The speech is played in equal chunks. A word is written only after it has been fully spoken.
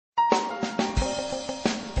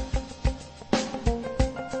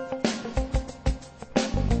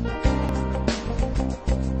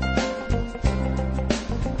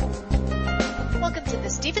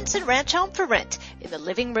Stevenson Ranch home for rent. In the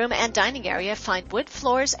living room and dining area, find wood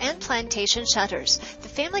floors and plantation shutters. The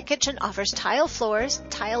family kitchen offers tile floors,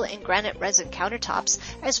 tile and granite resin countertops,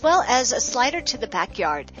 as well as a slider to the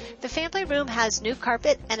backyard. The family room has new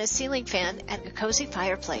carpet and a ceiling fan and a cozy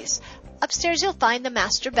fireplace. Upstairs you'll find the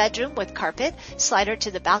master bedroom with carpet, slider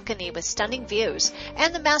to the balcony with stunning views,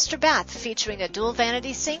 and the master bath featuring a dual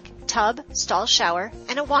vanity sink, tub, stall shower,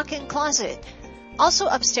 and a walk-in closet. Also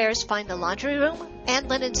upstairs find the laundry room and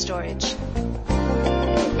linen storage.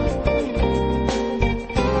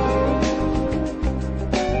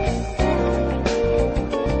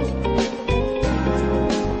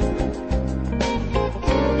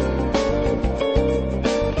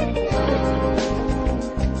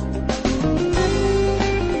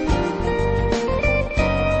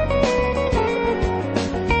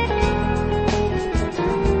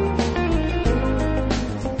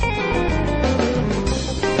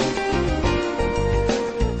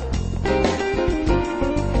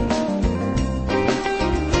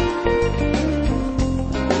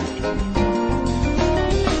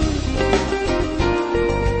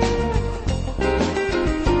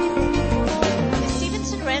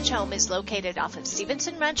 Home is located off of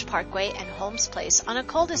Stevenson Ranch Parkway and Holmes Place on a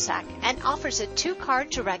cul-de-sac and offers a 2-car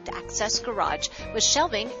direct access garage with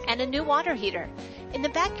shelving and a new water heater. In the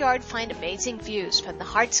backyard, find amazing views from the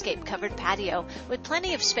hardscape covered patio with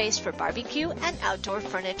plenty of space for barbecue and outdoor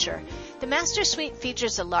furniture. The master suite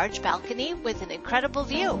features a large balcony with an incredible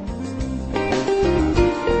view.